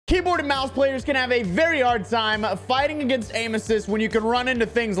Keyboard and mouse players can have a very hard time fighting against aim assist when you can run into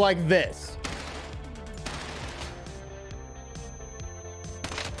things like this.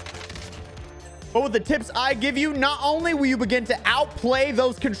 But with the tips I give you, not only will you begin to outplay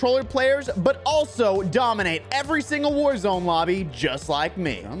those controller players, but also dominate every single Warzone lobby just like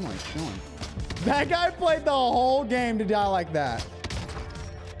me. I'm like chilling. That guy played the whole game to die like that.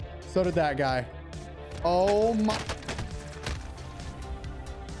 So did that guy. Oh my.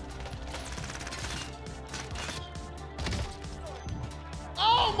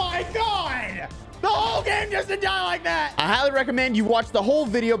 Oh my God. The whole game just to die like that. I highly recommend you watch the whole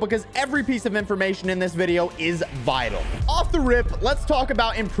video because every piece of information in this video is vital. Off the rip, let's talk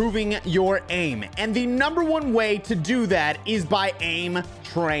about improving your aim. And the #1 way to do that is by aim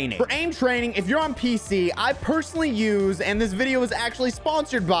training. For aim training, if you're on PC, I personally use, and this video is actually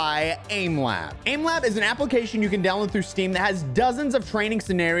sponsored by, aimlab. Aimlab is an application you can download through Steam that has dozens of training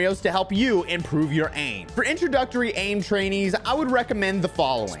scenarios to help you improve your aim. For introductory aim trainees, I would recommend the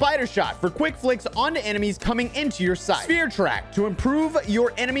following. Spider shot for quick flicks onto enemies coming into your sight. Sphere track to improve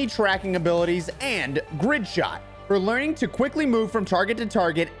your enemy tracking abilities, and grid shot for learning to quickly move from target to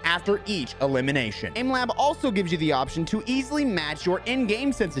target after each elimination. Aimlab also gives you the option to easily match your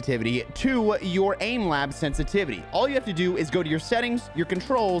in-game sensitivity to your Aimlab sensitivity. All you have to do is go to your settings, your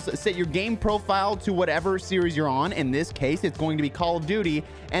controls, set your game profile to whatever series you're on. In this case, it's going to be Call of Duty,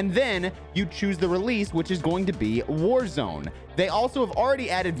 and then you choose the release, which is going to be Warzone. They also have already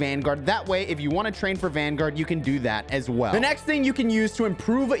added Vanguard. That way, if you want to train for Vanguard, you can do that as well. The next thing you can use to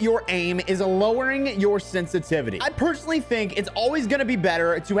improve your aim is lowering your sensitivity. I personally think it's always going to be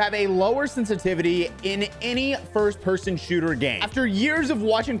better to have a lower sensitivity in any first-person shooter game. After years of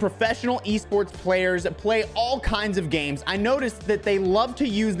watching professional esports players play all kinds of games, I noticed that they love to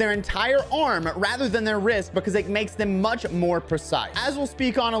use their entire arm rather than their wrist because it makes them much more precise. As we'll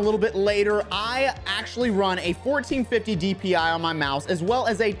speak on a little bit later, I actually run a 1450 DPI on my mouse, as well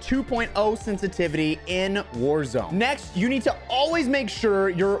as a 2.0 sensitivity in Warzone. Next, you need to always make sure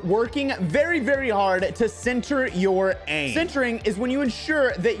you're working very, very hard to center your aim. Centering is when you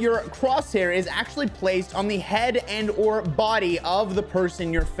ensure that your crosshair is actually placed on the head and or body of the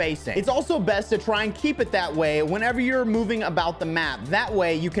person you're facing. It's also best to try and keep it that way whenever you're moving about the map. That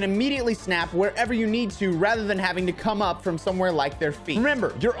way, you can immediately snap wherever you need to rather than having to come up from somewhere like their feet.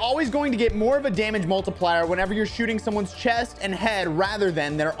 Remember, you're always going to get more of a damage multiplier whenever you're shooting someone's chest and head rather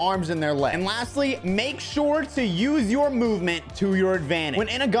than their arms and their legs. And lastly, make sure to use your movement to your advantage. When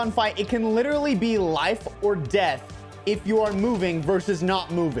in a gunfight, it can literally be life or death if you are moving versus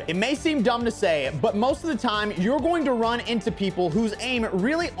not moving. It may seem dumb to say, but most of the time you're going to run into people whose aim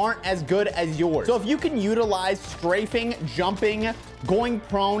really aren't as good as yours. So if you can utilize strafing, jumping, going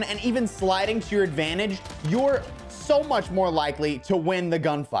prone, and even sliding to your advantage, you're so much more likely to win the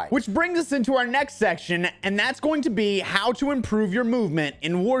gunfight. Which brings us into our next section, and that's going to be how to improve your movement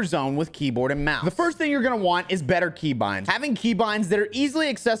in Warzone with keyboard and mouse. The first thing you're going to want is better keybinds. Having keybinds that are easily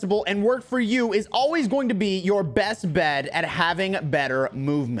accessible and work for you is always going to be your best bet at having better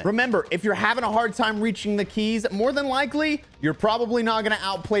movement. Remember, if you're having a hard time reaching the keys, more than likely, you're probably not going to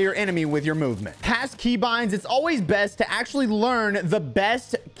outplay your enemy with your movement. Past keybinds, it's always best to actually learn the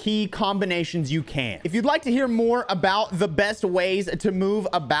best key combinations you can. If you'd like to hear more about the best ways to move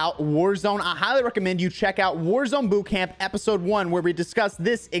about Warzone, I highly recommend you check out Warzone Bootcamp episode 1, where we discuss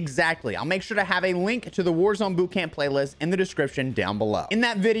this exactly. I'll make sure to have a link to the Warzone Bootcamp playlist in the description down below. In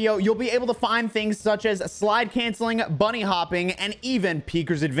that video, you'll be able to find things such as slide canceling, bunny hopping, and even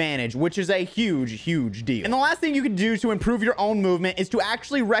peeker's advantage, which is a huge, huge deal. And the last thing you can do to improve your own movement is to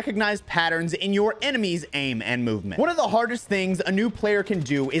actually recognize patterns in your enemy's aim and movement. One of the hardest things a new player can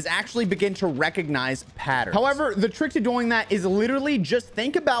do is actually begin to recognize patterns. However, the trick to doing that is literally just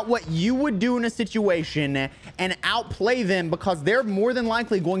think about what you would do in a situation and outplay them, because they're more than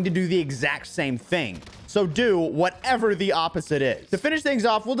likely going to do the exact same thing. So do whatever the opposite is. To finish things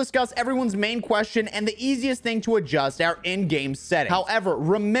off, we'll discuss everyone's main question and the easiest thing to adjust, our in-game settings. However,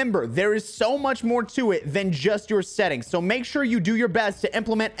 remember, there is so much more to it than just your settings. So make sure you do your best to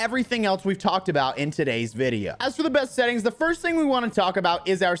implement everything else we've talked about in today's video. As for the best settings, the first thing we want to talk about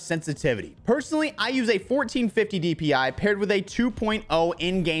is our sensitivity. Personally, I use a 1450 DPI paired with a 2.0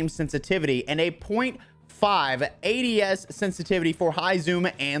 in-game sensitivity and a 0.5 ADS sensitivity for high zoom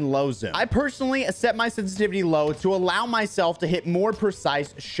and low zoom. I personally set my sensitivity low to allow myself to hit more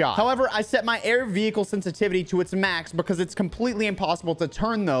precise shots. However, I set my air vehicle sensitivity to its max because it's completely impossible to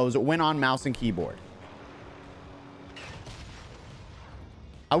turn those when on mouse and keyboard.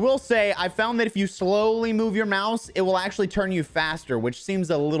 I will say I found that if you slowly move your mouse, it will actually turn you faster, which seems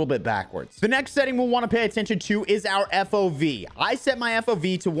a little bit backwards. The next setting we'll want to pay attention to is our FOV. I set my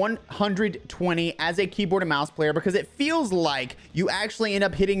FOV to 120 as a keyboard and mouse player because it feels like you actually end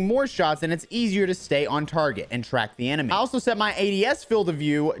up hitting more shots and it's easier to stay on target and track the enemy. I also set my ADS field of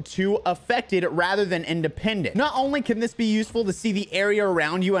view to affected rather than independent. Not only can this be useful to see the area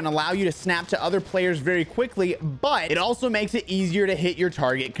around you and allow you to snap to other players very quickly, but it also makes it easier to hit your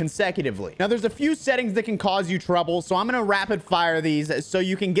target consecutively. Now, there's a few settings that can cause you trouble, so I'm going to rapid fire these so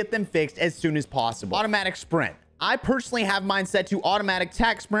you can get them fixed as soon as possible. Automatic sprint. I personally have mine set to automatic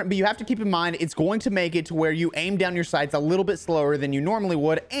tac sprint, but you have to keep in mind it's going to make it to where you aim down your sights a little bit slower than you normally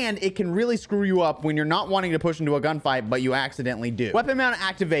would, and it can really screw you up when you're not wanting to push into a gunfight, but you accidentally do. Weapon mount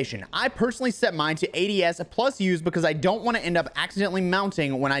activation. I personally set mine to ADS plus use because I don't want to end up accidentally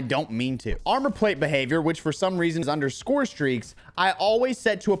mounting when I don't mean to. Armor plate behavior, which for some reason is under score streaks, I always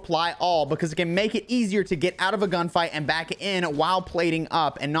set to apply all because it can make it easier to get out of a gunfight and back in while plating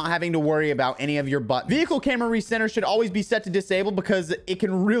up and not having to worry about any of your buttons. Vehicle camera recenter should always be set to disable because it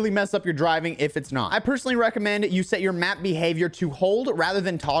can really mess up your driving if it's not. I personally recommend you set your map behavior to hold rather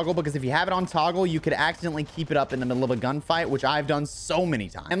than toggle, because if you have it on toggle, you could accidentally keep it up in the middle of a gunfight, which I've done so many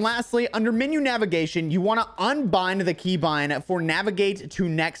times. And lastly, under menu navigation, you want to unbind the keybind for navigate to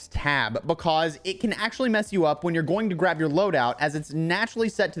next tab because it can actually mess you up when you're going to grab your loadout, as it's naturally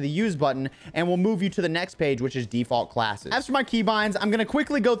set to the use button and will move you to the next page, which is default classes. As for my keybinds, I'm going to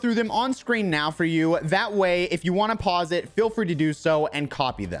quickly go through them on screen now for you. That way, if you want to pause it, feel free to do so and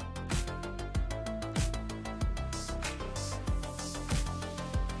copy them.